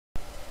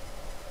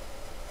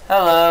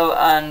Hello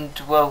and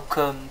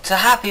welcome to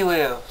Happy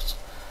Wheels.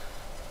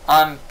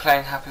 I'm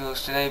playing Happy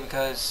Wheels today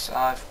because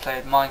I've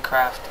played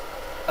Minecraft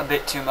a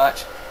bit too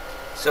much.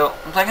 So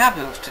I'm playing Happy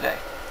Wheels today.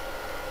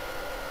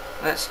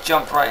 Let's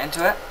jump right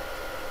into it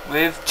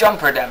with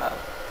Jumper Demo.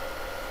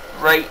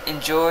 Rate,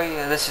 enjoy.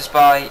 This is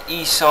by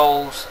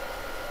eSouls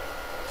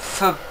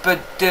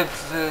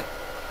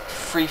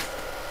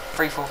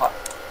 345.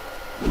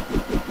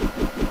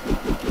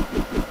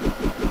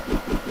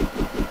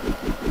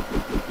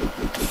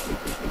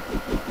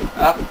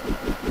 Up.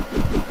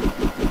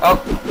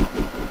 Oh.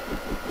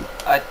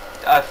 I've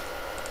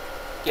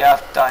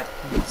died.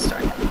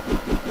 Start again.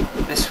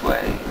 This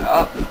way.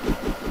 Up.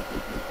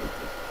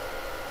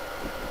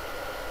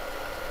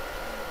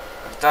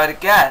 I've died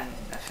again,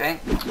 I think.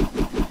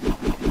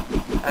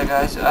 Hey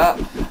guys, up.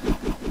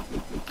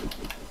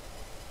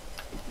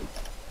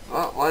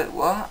 What? Wait,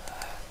 what?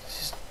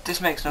 This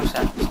makes no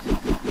sense.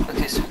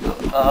 Okay, so we go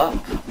up,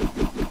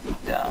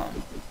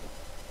 down.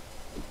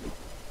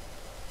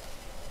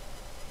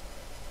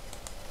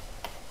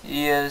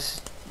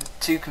 Yes,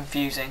 too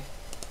confusing.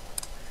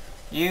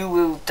 You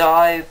Will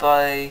Die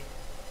by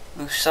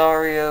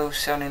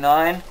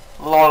Lucario79.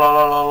 Lol.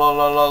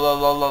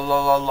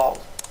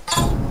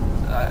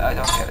 I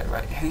don't get it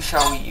right. Who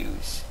shall we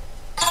use?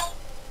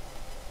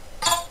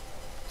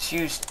 Let's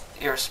use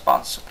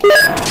irresponsible.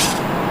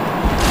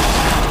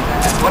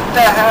 What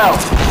the hell?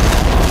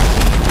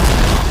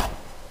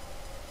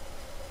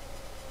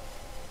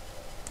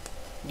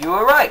 You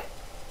were right.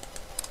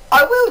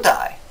 I will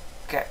die.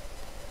 Okay.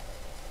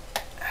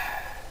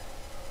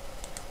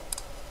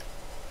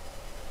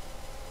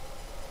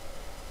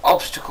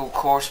 Obstacle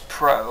Course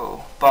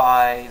Pro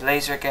by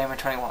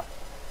LaserGamer21.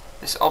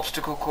 This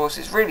obstacle course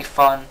is really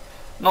fun,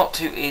 not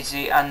too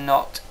easy and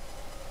not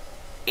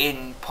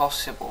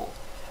impossible.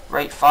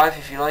 Rate 5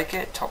 if you like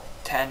it. Top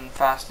 10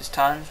 fastest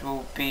times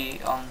will be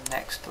on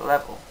next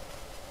level.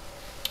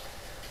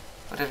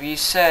 Whatever you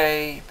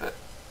say, but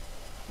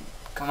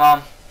come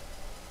on.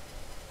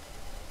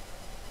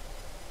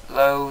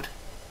 Load.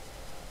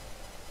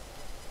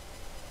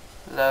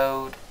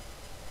 Load.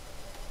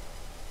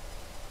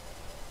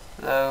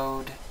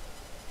 Load.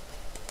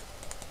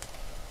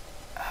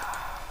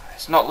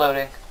 It's not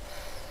loading.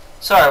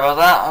 Sorry about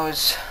that.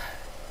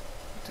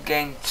 The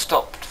game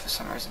stopped for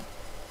some reason.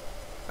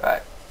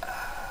 Right.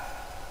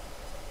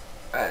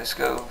 Right, let's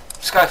go.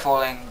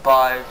 Skyfalling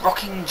by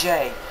Rocking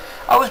J.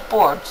 I was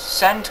bored.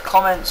 Send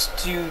comments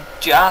to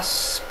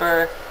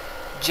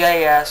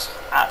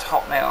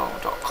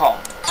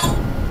jasperjs@hotmail.com.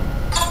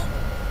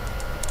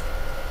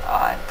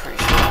 I'm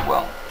pretty sure it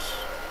won't.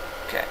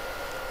 Okay.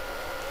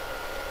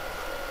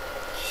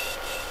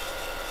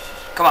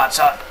 Come on,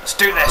 son. Let's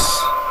do this.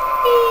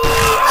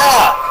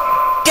 Ah!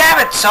 Damn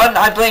it, son!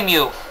 I blame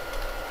you.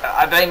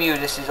 I blame you.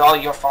 This is all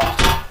your fault.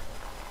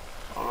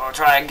 We'll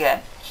try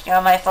again. It's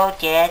not my fault,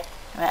 Dad.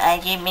 I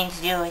didn't mean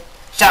to do it.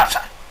 Shut up,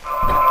 son.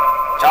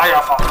 It's all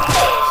your fault.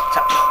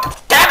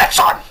 Damn it,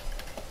 son!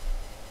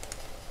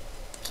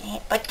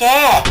 But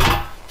Dad,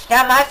 it's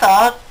not my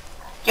fault.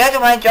 You're the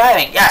one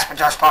driving. Yes, but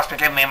you're supposed to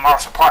give me more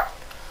support.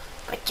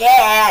 But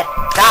Dad!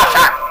 Stop,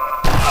 son!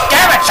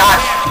 Damn it, son!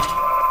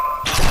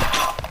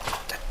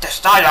 This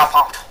is not your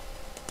fault.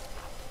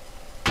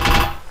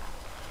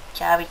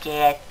 Sorry,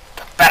 Dad.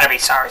 You better be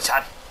sorry,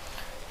 son.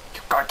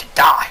 You're going to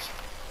die.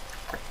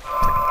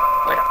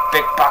 With a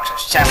big box of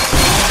seven.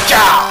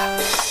 Ja!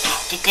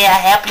 Did I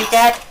help you,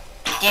 Dad?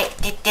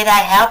 Did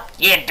I help?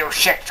 You didn't do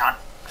shit, son.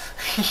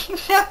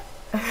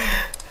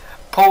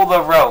 Pull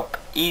the rope.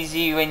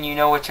 Easy when you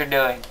know what you're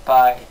doing.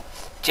 By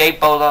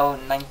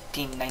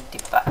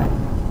JBolo1995.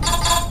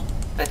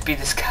 Let's be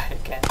this guy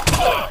again.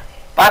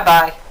 Bye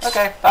bye.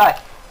 Okay, bye.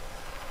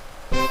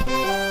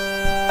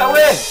 I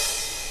win!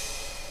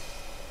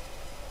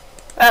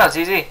 That was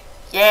easy.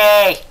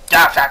 Yay!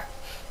 Stop, son.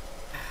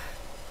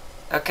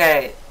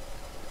 Okay.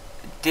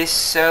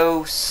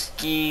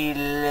 Disoski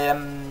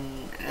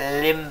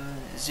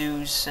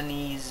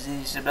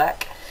Limzusani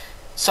Black.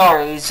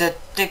 Sorry, it's a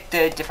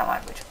different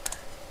language.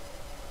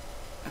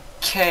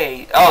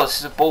 Okay. Oh, this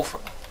is a bull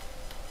throw,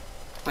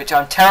 which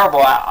I'm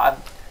terrible at.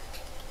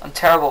 I'm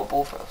terrible at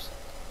bull throws.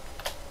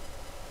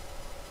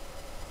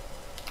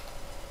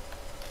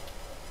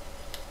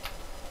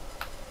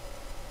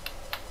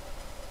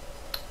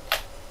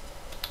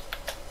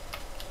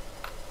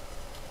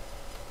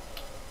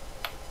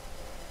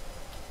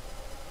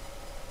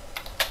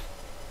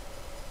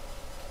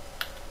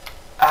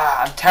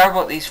 I'm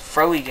terrible at these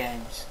throwy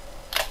games.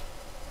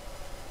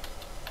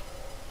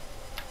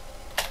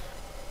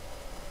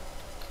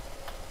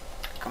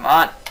 Come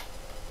on.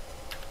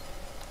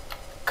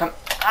 Come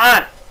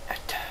on!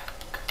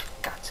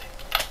 God's sake.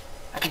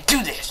 I can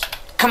do this!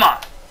 Come on!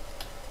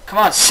 Come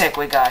on,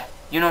 Segway guy.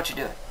 You know what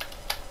you're doing.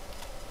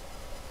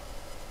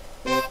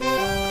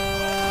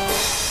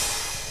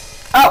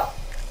 Oh!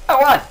 I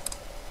won!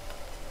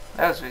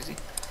 That was easy.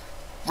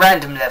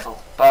 Random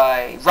Level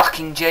by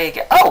Rocking J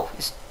again. Oh!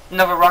 It's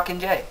another Rockin'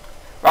 J.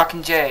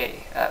 Rockin'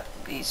 J.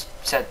 He's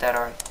said that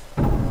already.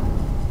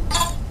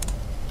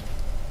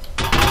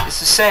 It's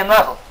the same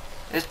level.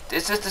 Is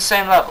this the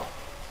same level?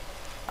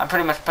 I'm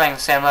pretty much playing the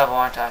same level,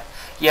 aren't I?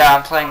 Yeah,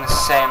 I'm playing the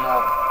same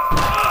level.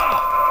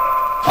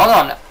 Oh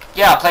no,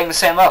 yeah, I'm playing the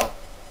same level.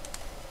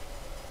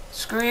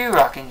 Screw you,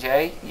 Rockin'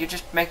 J. You're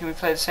just making me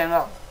play the same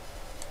level.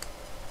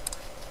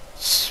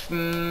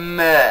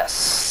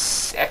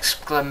 Smurfs!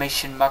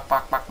 Exclamation mark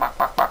by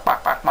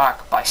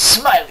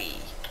Smiley.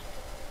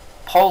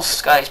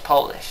 Pulse guy's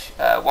Polish.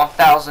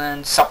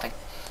 1000 something.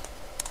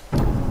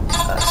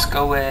 Let's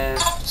go with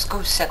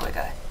Segway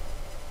guy.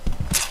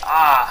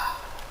 Ah,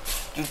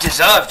 you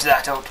deserved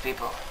that, old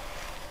people.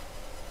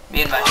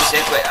 Me and my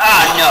Segway.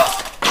 Ah, no.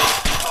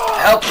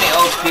 Help me,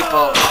 old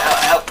people.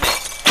 Help me.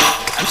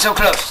 I'm so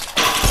close.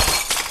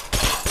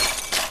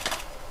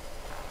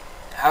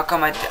 How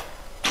come I...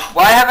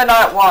 Why haven't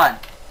I won?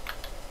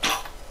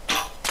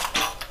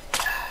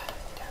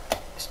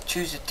 Let's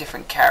choose a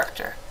different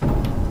character.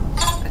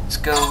 Let's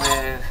go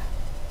with...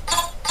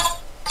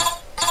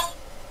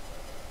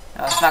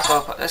 No, let's not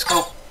go... Let's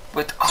go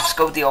with... Oh, let's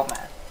go with the old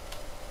man.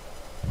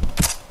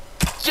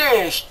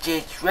 Yes,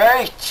 that's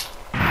right.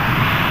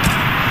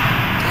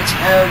 That's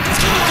how you do the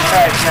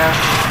fight, huh?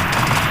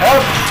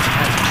 Help!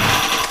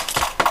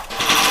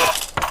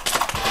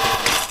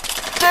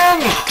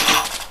 Dang it!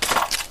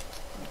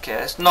 Okay,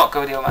 let's not go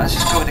with the old man. Let's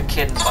just go with the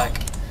kid in the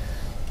bike.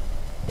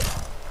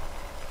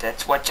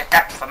 That's what you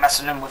got for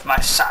messing with my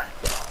son.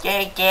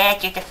 Yeah,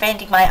 Dad, you're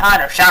defending my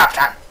honor. Shut up,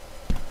 son.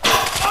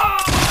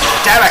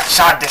 Damn it,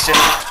 son, this is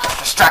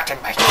distracting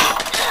me.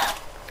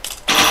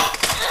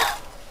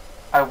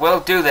 I will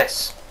do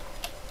this.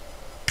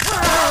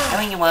 No,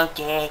 you won't,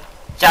 Dad.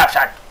 Shut up,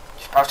 son.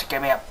 You're supposed to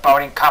give me a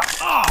boning cup.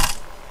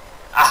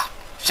 Ah,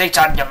 see,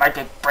 son, you made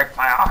me break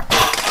my arm.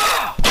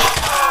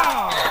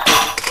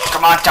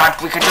 Come on, son,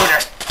 we can do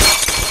this.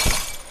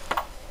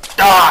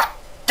 Ah,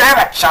 damn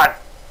it, son.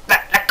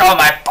 Let go of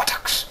my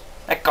buttocks.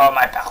 Let go of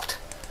my belt.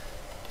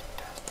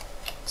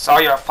 It's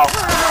all your fault.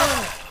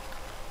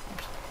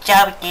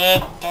 Sorry,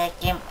 Dad. I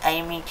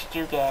didn't mean to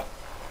do that.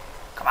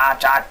 Come on,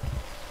 son.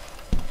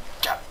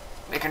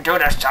 We can do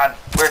this, son.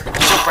 We're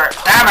super...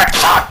 Damn it,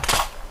 son!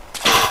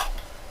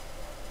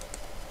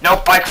 No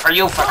bike for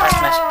you for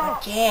Christmas.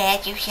 But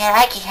Dad, you said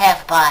I could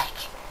have a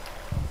bike.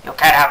 You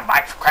can't have a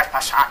bike for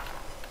Christmas, son.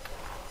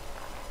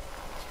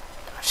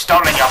 I've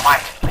stolen your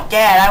bike. But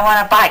Dad, I want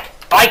a bike.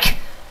 Bike?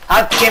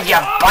 I'll give you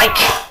a bike.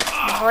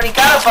 You've already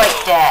got a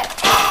bike, Dad.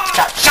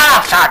 Shut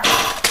up, son!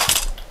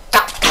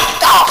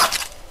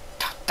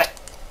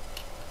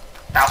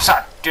 Now,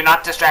 son, do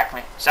not distract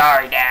me.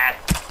 Sorry, Dad.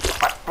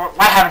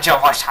 What happened to your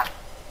voice, son?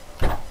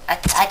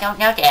 I don't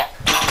know, Dad.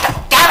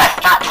 Damn it,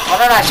 son! What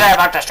did I say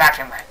about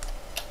distracting me?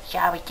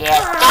 Sorry, Dad.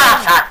 Shut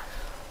up, son!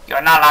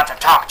 You're not allowed to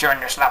talk during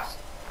this level.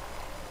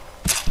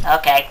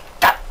 Okay.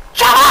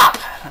 Shut up!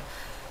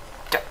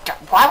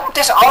 Why won't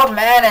this old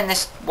man and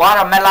this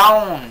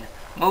watermelon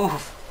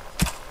move?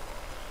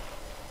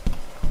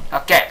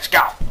 Okay, let's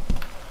go.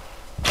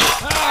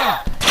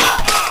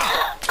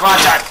 Come on,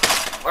 son.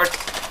 We're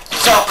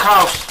so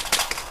close.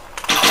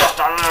 Just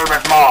a little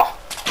bit more.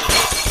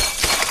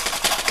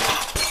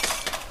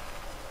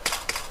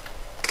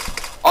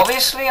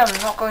 Obviously, I'm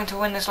not going to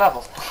win this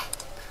level.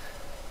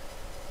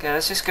 Okay,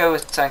 let's just go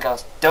with something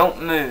else.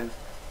 Don't Move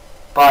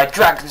by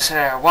Dragon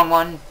Slayer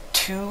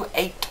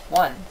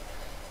 11281.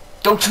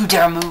 Don't you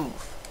dare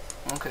move.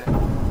 Okay.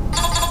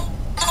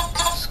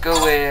 Let's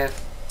go with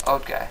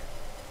old guy.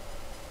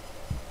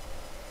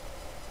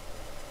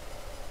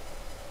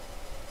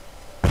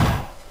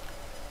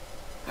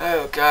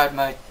 Oh god,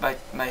 my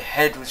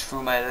head was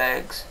through my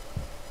legs.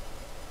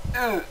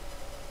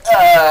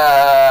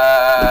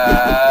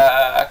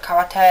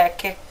 Karate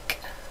kick.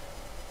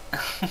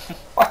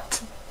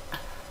 What?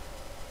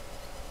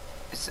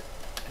 Is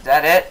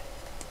that it?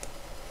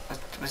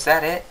 Was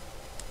that it?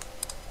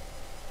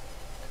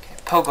 Okay,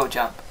 Pogo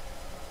Jump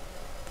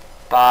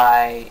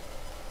by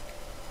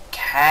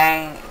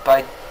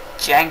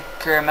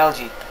Janker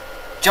Melji.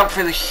 Jump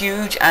through the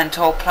huge and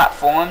tall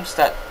platforms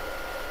that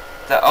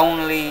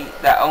only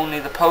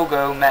the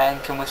Pogo Man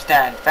can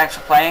withstand. Thanks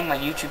for playing. My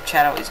YouTube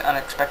channel is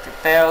Unexpected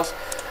Fails.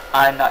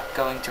 I'm not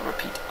going to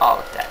repeat all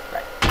of that,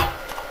 right?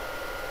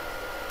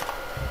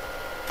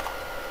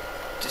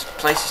 This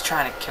place is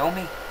trying to kill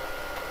me.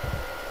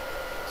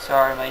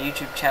 Sorry, my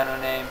YouTube channel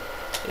name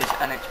is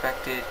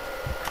Unexpected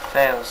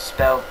Fails,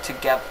 spelled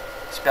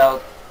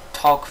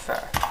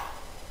Togfer.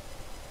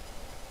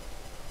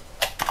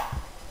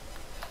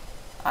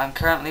 I'm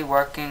currently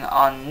working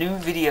on new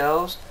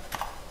videos,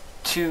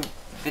 2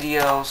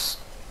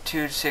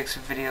 to 6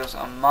 videos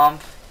a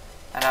month,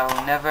 and I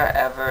will never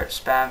ever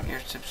spam your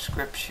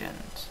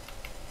subscriptions.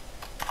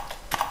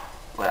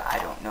 Well, I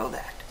don't know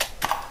that.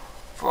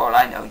 For all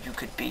I know, you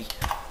could be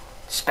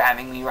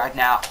spamming me right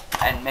now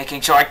and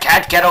making sure I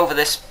can't get over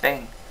this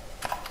thing.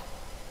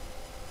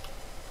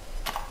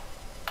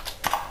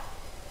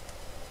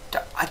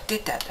 I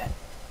did that then.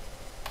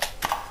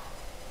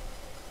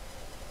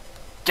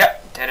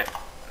 Yep, did it.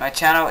 My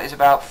channel is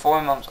about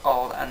 4 months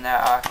old and there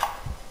are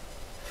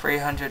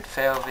 300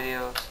 fail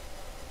videos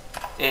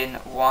in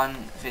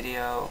 1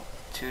 video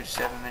 2 to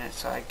 7 minutes,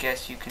 so I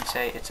guess you can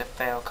say it's a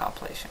fail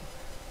compilation.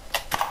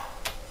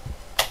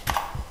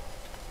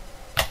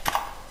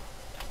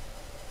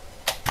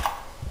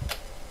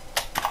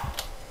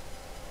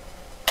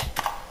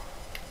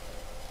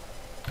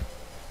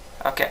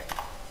 Okay.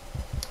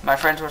 My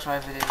friends watch my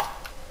videos.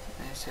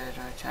 They said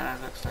my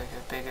channel looks like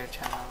a bigger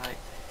channel, like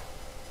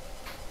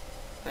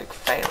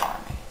Fail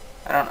Army.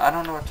 I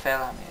don't know what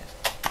Fail Army is.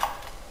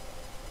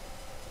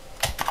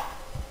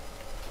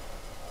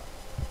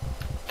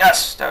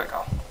 Yes, there we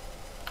go.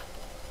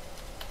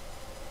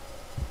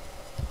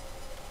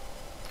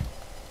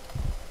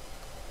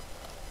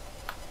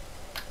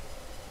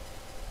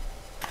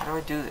 How do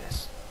I do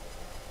this?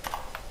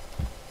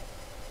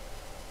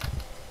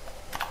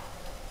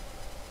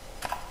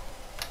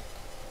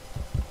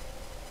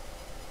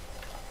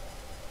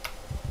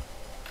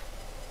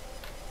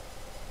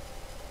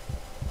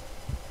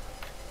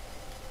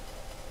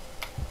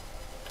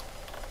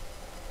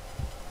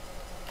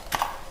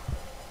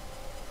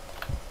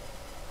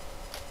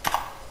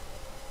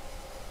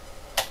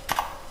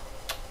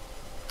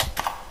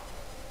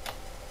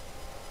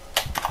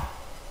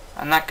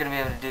 I'm not gonna be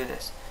able to do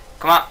this.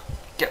 Come on,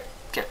 get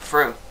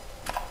through.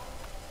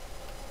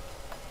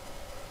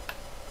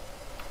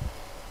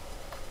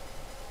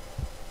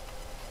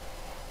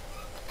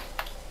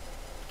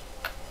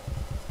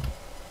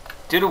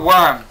 Do the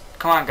worm.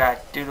 Come on, guy,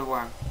 do the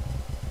worm.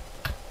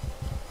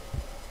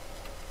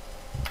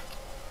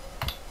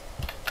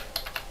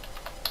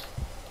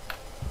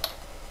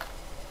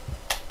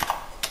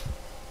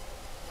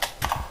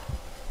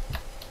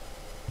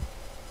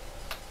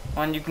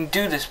 When you can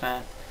do this,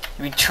 man.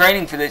 You've been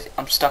training for this.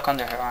 I'm stuck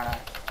under her, aren't I?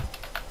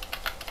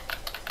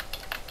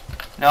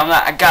 No, I'm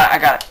not. I got it. I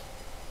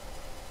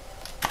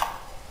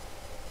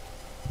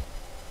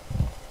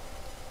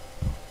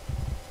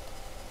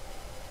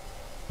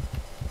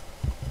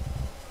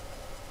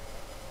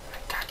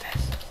got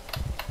this.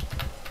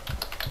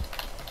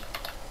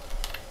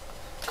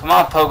 Come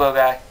on, Pogo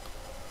guy.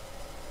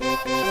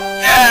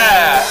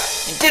 Yeah!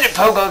 You did it,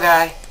 Pogo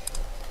guy.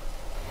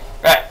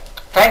 Right.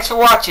 Thanks for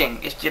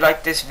watching. If you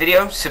like this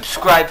video,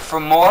 subscribe for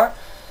more.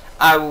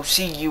 I will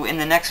see you in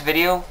the next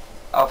video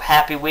of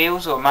Happy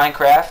Wheels or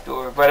Minecraft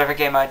or whatever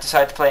game I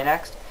decide to play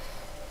next.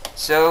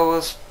 So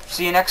we'll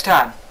see you next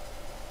time.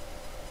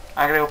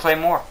 I'm gonna go play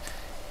more.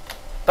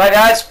 Bye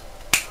guys.